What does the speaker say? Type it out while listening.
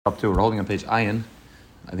Up to, we're holding on page Ayin,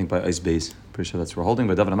 I think by Ice Base. Pretty sure that's what we're holding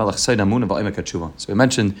by David HaMelech Sayyid Amun V'Aimek Teshuva. So we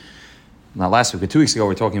mentioned not last week, but 2 weeks ago,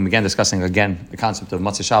 we began discussing again the concept of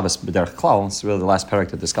Matzah Shabbos B'derech Klal. It's really the last parak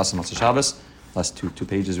to discuss Matzah Shabbos, last two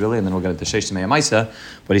pages really, and then we'll get into Sheish Mei Maisa.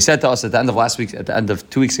 But he said to us at the end of last week, at the end of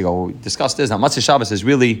 2 weeks ago, we discussed this. Now Matzah Shabbos is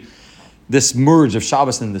really this merge of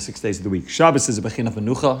Shabbos and the 6 days of the week. Shabbos is a Bechin of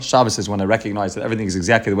Menucha. Shabbos is when I recognize that everything is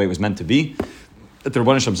exactly the way it was meant to be. That the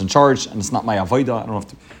Rebbeinu Shem's in charge, and it's not my avodah. I don't have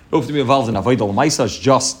to be involved in avodah l'maisa. It's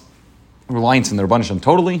just reliance in the Rebbeinu Shem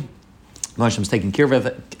totally. Rebbeinu Shem's taking care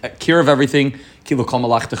of everything. Kilo kol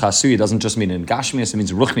malachta chasuy doesn't just mean in gashmias; it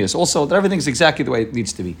means ruchnias also. That everything's exactly the way it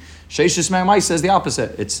needs to be. Sheishis me'amaisa is the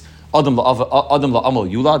opposite. It's adam la'amal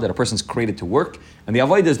yula, that a person's created to work, and the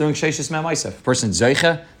avodah is doing sheishis me'amaisa. If a person's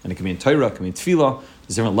zeicha, and it can be in Torah, it can be in tefillah.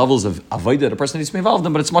 There's different levels of avodah that a person needs to be involved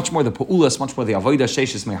in, but it's much more the pa'ula, it's much more the avodah,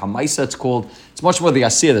 sheishis me'hamaisa, it's called. It's much more the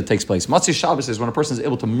asiyah that takes place. Matzah Shabbos is when a person is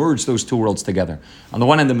able to merge those two worlds together. On the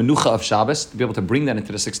one hand, the menucha of Shabbos, to be able to bring that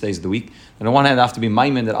into the 6 days of the week. And on the one hand, I have to be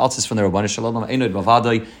maimin that altzis from the Rebbeinu Shalom, einod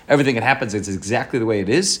bavadai, everything that happens is exactly the way it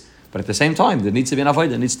is. But at the same time, there needs to be an avodah.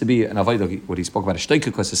 There needs to be an avodah. What he spoke about, a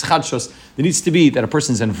shteikukos, is chadshos. There needs to be that a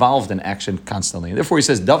person's involved in action constantly. And therefore, he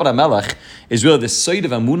says, David HaMelech is really the side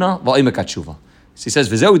of Amunah v'aimek Teshuva. So he says,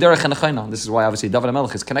 "V'zeu derech hanachayna." This is why obviously David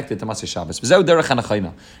HaMelech is connected to Matzah Shabbos. V'zeu derech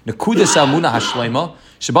hanachayna. Nekudas Amunah hashleima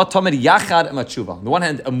shabat tamed yachad em Teshuva. On the one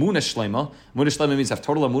hand, Amunah shleima. Amunah shleima means have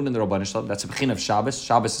total Amunah in the Rebbeinu Shalom. That's a bechin of Shabbos.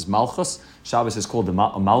 Shabbos is Malchus. Shabbos is called the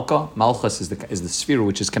Malka. Malchus is the sphere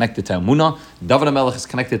which is connected to Amunah. David HaMelech is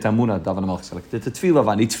connected to Amunah. David HaMelech is connected to Tefillah.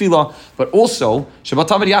 Vani Tefillah. But also shabat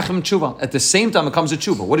tamed yachad em Teshuva. At the same time, it comes to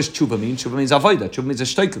Teshuva. What does Teshuva mean? Teshuva means avodah. Teshuva means a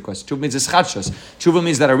shteikukos. Teshuva means a chadshos. Teshuva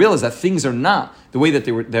means that I realize that things are not the way that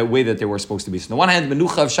they were supposed to be. So on the one hand,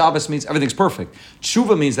 menucha of Shabbos means everything's perfect.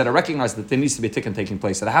 Tshuva means that I recognize that there needs to be a tikkun taking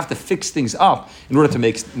place, that I have to fix things up in order to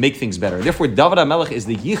make things better. Therefore, David HaMelech is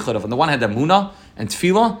the yichud of, on the one hand, Amunah and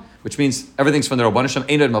Tefillah, which means everything's from the Rebbeinu Shem,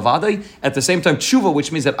 einod mavadai. At the same time, tshuva,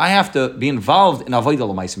 which means that I have to be involved in avodah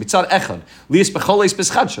l'maisa. Mitzad echad, lias becholes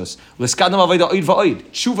beschadshos, l'skadam avodah oid va'oid.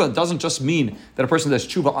 Tshuva doesn't just mean that a person does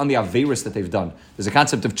tshuva on the averis that they've done. There's a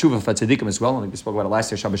concept of tshuva for tzaddikim as well, and we spoke about it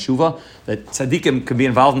last year, Shabbos Shuvah, that tzaddikim can be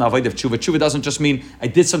involved in the avodah of tshuva. Tshuva doesn't just mean I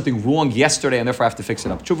did something wrong yesterday and therefore I have to fix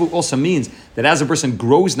it up. Tshuva also means that as a person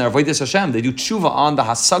grows in their avodah Hashem, they do tshuva on the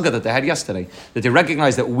hasaga that they had yesterday. That they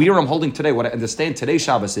recognize that where I'm holding today, what I understand today's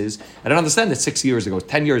Shabbos is, I don't understand that 6 years ago,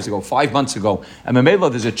 10 years ago, 5 months ago. And Mamela,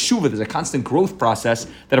 there's a tshuva, there's a constant growth process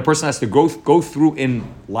that a person has to go through in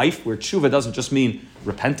life, where tshuva doesn't just mean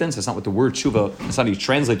repentance. That's not what the word tshuva, that's not how you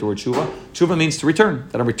translate the word tshuva. Tshuva means to return,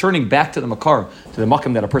 that I'm returning back to the makar, to the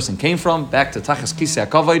makom that a person came from, back to tachas kisei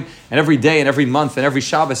hakavod, and every day and every month and every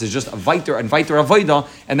Shabbos is just a viter and viter avodah,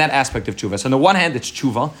 and that aspect of tshuva. So on the one hand, it's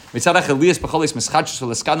tshuva,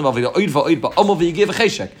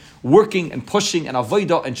 working and pushing and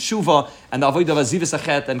avodah and tshuva and the avodah of azivas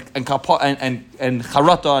achet and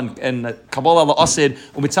charata and kabbalah la'asid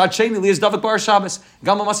umitzad sheni li is davak bar Shabbos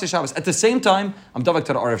gam Matzah Shabbos. At the same time, I'm davak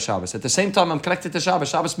to the Arav Shabbos. At the same time, I'm connected to Shabbos.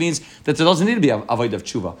 Shabbos means that there doesn't need to be a avodah of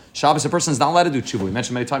tshuva. Shabbos, a person is not allowed to do tshuva. We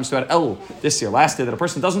mentioned many times throughout El this year, last year, that a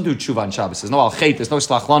person doesn't do tshuva on Shabbos. There's no al chet, there's no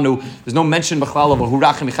slach lanu, there's no mention b'chlal of a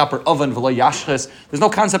hurach michaper oven v'lo yashches. There's no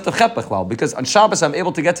concept of chet b'chlal, because on Shabbos I'm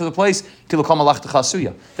able to get to the place kilo kol malachta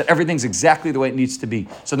chasuya, that everything's exactly the way it needs to be.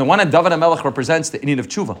 So on the one hand, David HaMelech represents the Indian of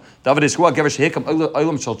tshuva. David is huah gever shehikam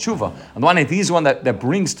olam shel tshuva. On the one hand, he's the one that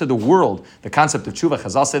brings to the world the concept of tshuva.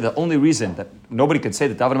 Chazal say the only reason that nobody could say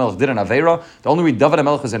that David HaMelech did an aveira, the only reason David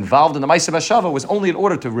HaMelech was involved in the Ma'aseh B'Shava was only in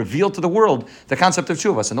order to reveal to the world the concept of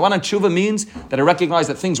tshuva. So on the one hand, tshuva means that I recognize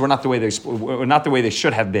that things were not the way they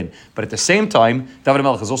should have been. But at the same time, David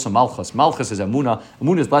HaMelech is also malchus. Malchus is amunah.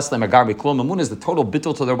 Amunah is less than agar b'klum. Amunah is the total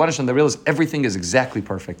bittul to the Rebbeinu Shem. They realize everything is exactly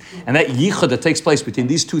perfect. And that yichud that takes place between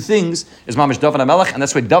these two things is mamish David HaMelech, and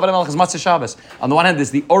that's why David HaMelech is Matzah Shabbos. On the one hand, there's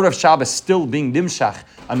the Or of Shabbos still being nimshach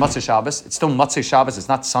on Matzah Shabbos. It's still Matzah Shabbos. It's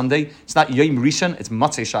not Sunday. It's not Yom Rishon. It's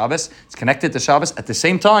Matzah Shabbos. It's connected to Shabbos. At the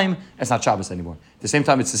same time, it's not Shabbos anymore. At the same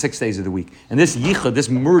time, it's the 6 days of the week. And this yichud, this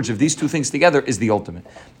merge of these two things together, is the ultimate.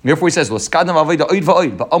 Therefore, he says, on the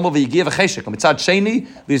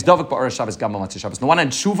one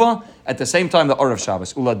hand, tshuva, at the same time, the Or of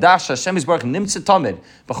Shabbos. That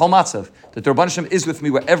the Rebbeinu Shem is with me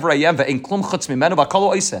wherever I am.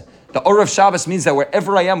 The Or of Shabbos means that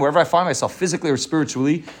wherever I am, wherever I find myself, physically or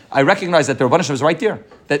spiritually, I recognize that the Rebbeinu Shem is right there.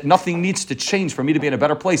 that nothing needs to change for me to be in a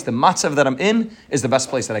better place. The matzav that I'm in is the best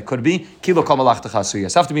place that I could be. Kilo kol malachta chasuya.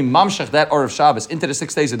 So I have to be mamshech that or of Shabbos into the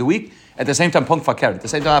 6 days of the week. At the same time, punk fakir. At the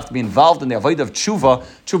same time, I have to be involved in the avodah of tshuva.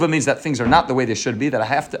 Tshuva means that things are not the way they should be, that I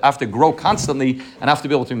have to grow constantly and have to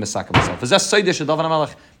be able to be misaka myself.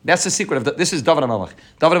 That's the secret of this is David HaMelech.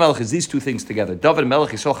 David HaMelech is these two things together. David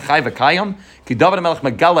HaMelech is so chai v'kayam, ki David HaMelech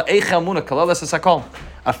megala eichel muna kaleles esakol.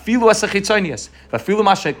 Afilu esachitzonius. Afilu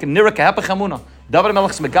mashe nira kehepech hamuna. David HaMelech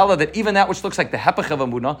is megala that even that which looks like the hepech of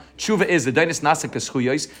hamuna, tshuva is the dainis nasik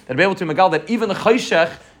eschuyos, that be able to megala that even the chayshech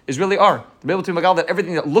is really are. To be able to megal that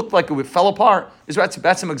everything that looked like it fell apart is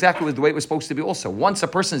that's exactly the way it was supposed to be also. Once a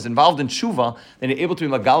person is involved in tshuva, then you're able to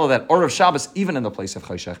be megal that or of Shabbos even in the place of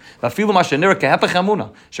chayshech. That's the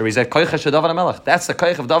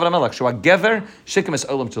koich of David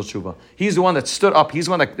HaMelech. He's the one that stood up. He's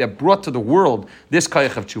the one that brought to the world this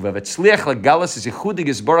koich of tshuva.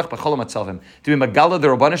 To be megal the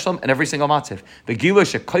Rabbanan Shalom and every single matziv.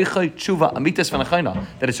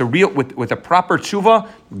 That it's a real with a proper tshuva.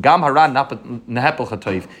 Gam hara nahepel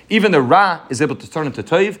chatoiv. Even the ra is able to turn into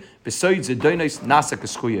toiv. Besides zedonis nasak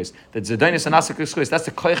eschuyos. That zedonis and nasak eschuyos. That's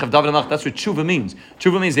the koich of David HaMelech. That's what tshuva means.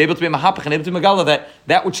 Tshuva means able to be mahapach and able to be megala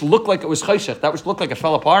that which looked like it was chayshech, that which looked like it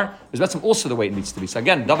fell apart, is that's also the way it needs to be. So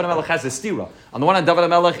again, David HaMelech has this stira. On the one hand, David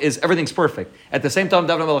HaMelech is everything's perfect. At the same time,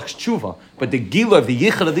 David HaMelech's tshuva. But the gila of the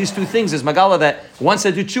yichud of these two things is megala that once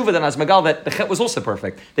I do tshuva, then as megala that the chet was also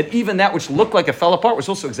perfect. That even that which looked like it fell apart was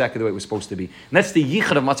also exactly the way it was supposed to be. And that's the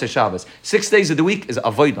yichud of Matzah Shabbos. 6 days of the week is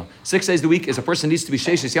avodah. 6 days of the week is a person needs to be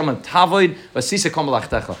sheishes yamam tavoid vasisa kol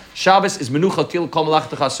malachtecha. Shabbos is menucha til kol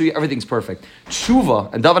malachtecha suya. Everything's perfect.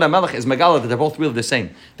 Tshuva and David HaMelech is megala that they're both really the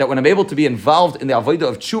same. That when I'm able to be involved in the avodah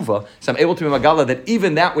of tshuva, so I'm able to be megala that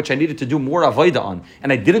even that which I needed to do more avodah on,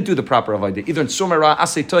 and I didn't do the proper avodah, either in sumera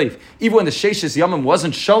asay toiv, even when the sheishes yamam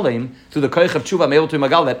wasn't shalem through the koich of tshuva, I'm able to be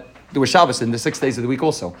megala that there was Shabbos in the 6 days of the week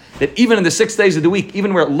also. That even in the 6 days of the week,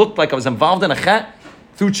 even where it looked like I was involved in a chet,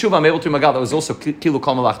 through tshuva, I'm able to magal. That was also kilu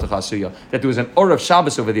kol malachta chasuya. That there was an or of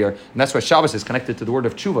Shabbos over there, and that's why Shabbos is connected to the word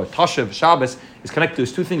of tshuva. Tashav Shabbos is connected.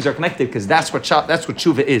 Those two things are connected because that's what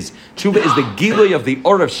tshuva is. Tshuva is the gilui of the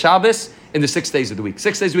or of Shabbos in the 6 days of the week.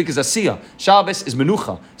 6 days of the week is asiyah. Shabbos is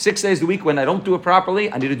menucha. 6 days of the week, when I don't do it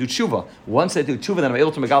properly, I need to do tshuva. Once I do tshuva, then I'm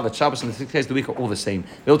able to magal that Shabbos and the 6 days of the week are all the same.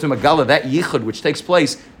 I'm able to magal that yichud which takes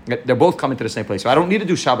place. They're both coming to the same place. So I don't need to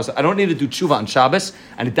do Shabbos. I don't need to do tshuva on Shabbos.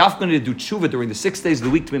 And I definitely need to do tshuva during the 6 days of the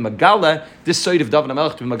week to be magala, this side of David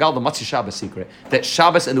HaMelech, to be magala the Matzah Shabbos secret. That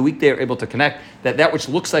Shabbos and the weekday are able to connect. That which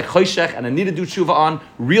looks like choshech and I need to do tshuva on,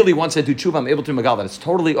 really once I do tshuva, I'm able to magala that. It's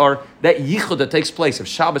totally that yichud that takes place of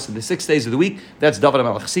Shabbos in the 6 days of the week, that's David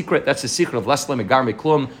HaMelech's secret. That's the secret of Lesle Megar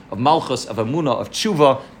Meklum, of Malchus, of Amunah, of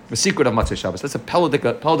tshuva, the secret of Matzah Shabbos. That's a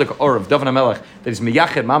pelodic or of David HaMelech that is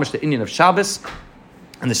miyached mamash the Indian of Shabbos.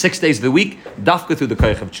 And the 6 days of the week, dafka through the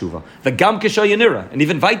koich of tshuva. The gam kishayanira, and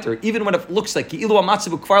even weiter, even when it looks like ki'ilu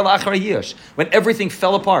amatzivu kvar la'achar yish, when everything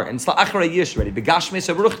fell apart and it's la'achar yish already, begashmes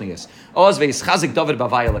avruchnius. Oz ve'ischazik David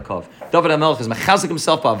b'avaya lakov. David HaMelech is mechazik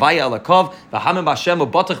himself b'avaya lakov. V'hamim b'Hashem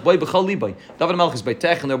u'batach boi b'chol libay. David HaMelech is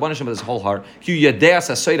beitech and the Rabbanan Shalom with his whole heart. Ki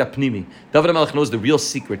yadeas asoyda pnimi. David HaMelech knows the real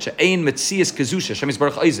secret. She'ein metzias kezusha. Shem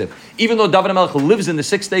yisbarach oizev. Even though David HaMelech lives in the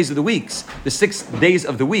 6 days of the weeks, the 6 days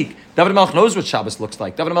of the week, David HaMelech knows what Shabbos looks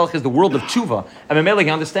like. David HaMelech is the world of tshuva, and Mamela, he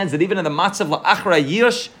understands that even in the matzav la'achra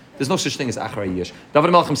yish, there's no such thing as achra yish.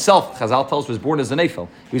 David HaMelech himself, Chazal tells, was born as an Eiffel.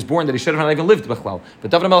 He was born that he should have not even lived b'chlal.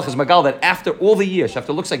 But David HaMelech is magal that after all the years,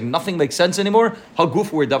 after it looks like nothing makes sense anymore, how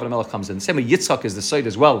goof where David HaMelech comes in. The same way Yitzchak is the site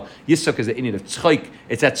as well. Yitzchak is the Indian of tzchoik.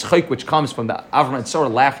 It's that tzchoik which comes from the Avram and Sarah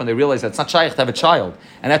laugh when they realize that it's not shaykh to have a child.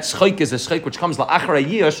 And that tzchoik is the tzchoik which comes la'achra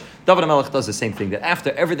yish. David HaMelech does the same thing. That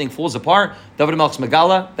after everything falls apart, David HaMelech's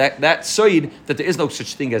magala, that side, that there is no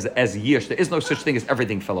such thing as yish. There is no such thing as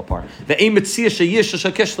everything fell apart. The aim mitzvah sheyish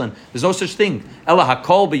shekishlan. There's no such thing. Ella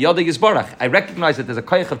hakol b'yadei yisbarach. I recognize that there's a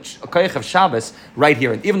koich of Shabbos right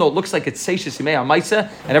here, and even though it looks like it's seishes yimei ha'maisa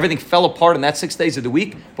and everything fell apart in that 6 days of the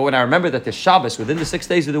week, but when I remember that there's Shabbos within the 6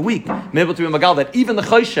 days of the week, I'm able to be magal that even the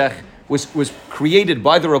choshech was created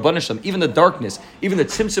by the Rabbanan Shalom. Even the darkness, even the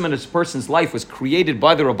tzimtzum in a person's life was created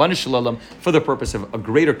by the Rabbanan Shalom for the purpose of a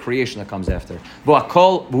greater creation that comes after.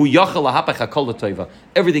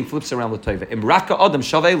 Everything flips around the tova. If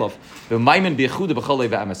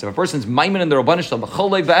a person's maimin in the Rabbanan Shalom,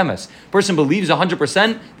 person believes 100%,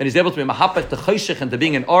 then he's able to be mahapech to choshech and to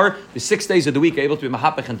being an or. The 6 days of the week are able to be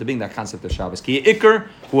mahapech and to being that concept of Shabbos. Ki ikar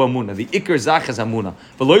hu amuna. The ikar zach is amuna.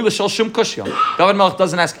 David HaMelech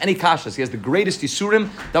doesn't ask any kashas. He has the greatest yisurim.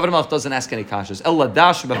 David HaMelech doesn't ask any kashas.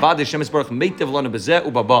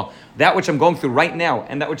 That which I'm going through right now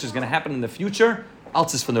and that which is going to happen in the future,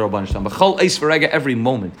 Altis from the Rabban Shalom. B'chol eis v'rega, every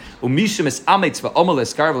moment. Umishim es ametz v'omal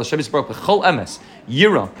eskar v'lashem yisbarach b'chol emes.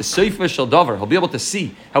 Yira, the Sefer Shel Davar, he'll be able to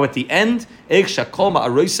see how at the end, all the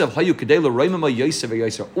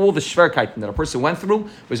Schwerkeiten that a person went through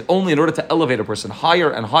was only in order to elevate a person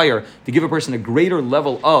higher and higher, to give a person a greater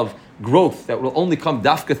level of growth that will only come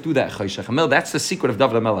dafka through that chayshach. That's the secret of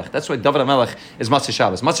David HaMelech. That's why David HaMelech is Matzah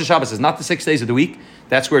Shabbos. Matzah Shabbos is not the 6 days of the week.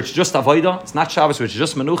 That's where it's just avodah. It's not Shabbos, where it's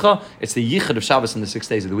just menucha. It's the yichud of Shabbos in the 6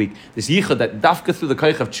 days of the week. This yichud that dafka through the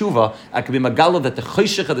koich of tshuva, I could be magala that the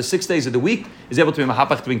chayshach of the 6 days of the week is able to be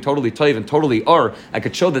mahapach to being totally toiv and totally or. I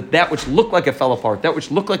could show that which looked like it fell apart, that which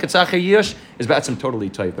looked like it's acher yish, is ba'atzim totally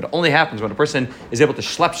toiv. But it only happens when a person is able to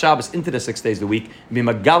schlep Shabbos into the 6 days of the week and be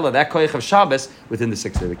magala that koich of Shabbos within the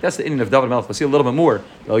 6 days of the week. That's the inyan of David HaMelech. We'll see a little bit more.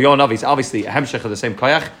 El Navi is obviously a hemshech of the same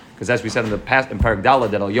koyach, because as we said in the past in Parak Dala,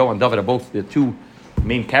 that El and David are both the two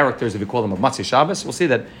main characters, if you call them, of Matzah Shabbos. We'll see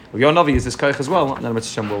that El Navi is this koyach as well, and then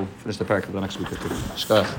Mitzvah Shem will finish the parak for the next week or two.